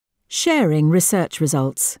Sharing research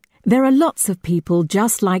results. There are lots of people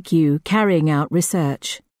just like you carrying out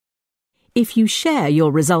research. If you share your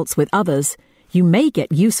results with others, you may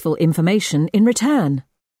get useful information in return.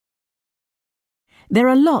 There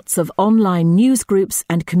are lots of online news groups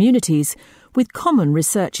and communities with common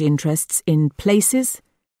research interests in places,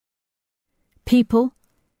 people,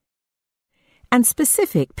 and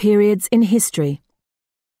specific periods in history.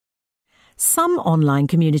 Some online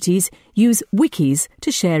communities use wikis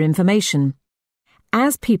to share information.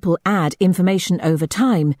 As people add information over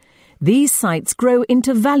time, these sites grow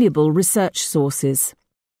into valuable research sources.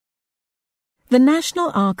 The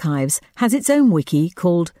National Archives has its own wiki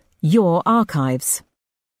called Your Archives.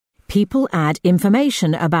 People add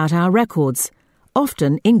information about our records,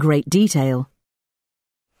 often in great detail.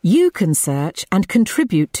 You can search and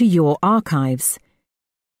contribute to Your Archives.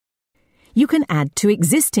 You can add to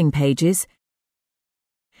existing pages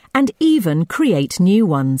and even create new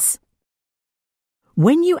ones.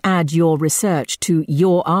 When you add your research to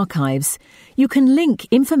Your Archives, you can link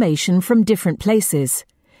information from different places.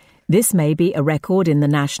 This may be a record in the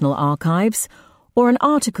National Archives, or an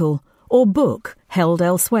article or book held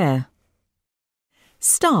elsewhere.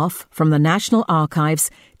 Staff from the National Archives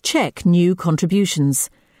check new contributions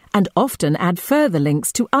and often add further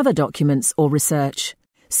links to other documents or research.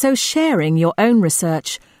 So sharing your own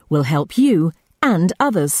research will help you and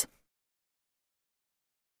others.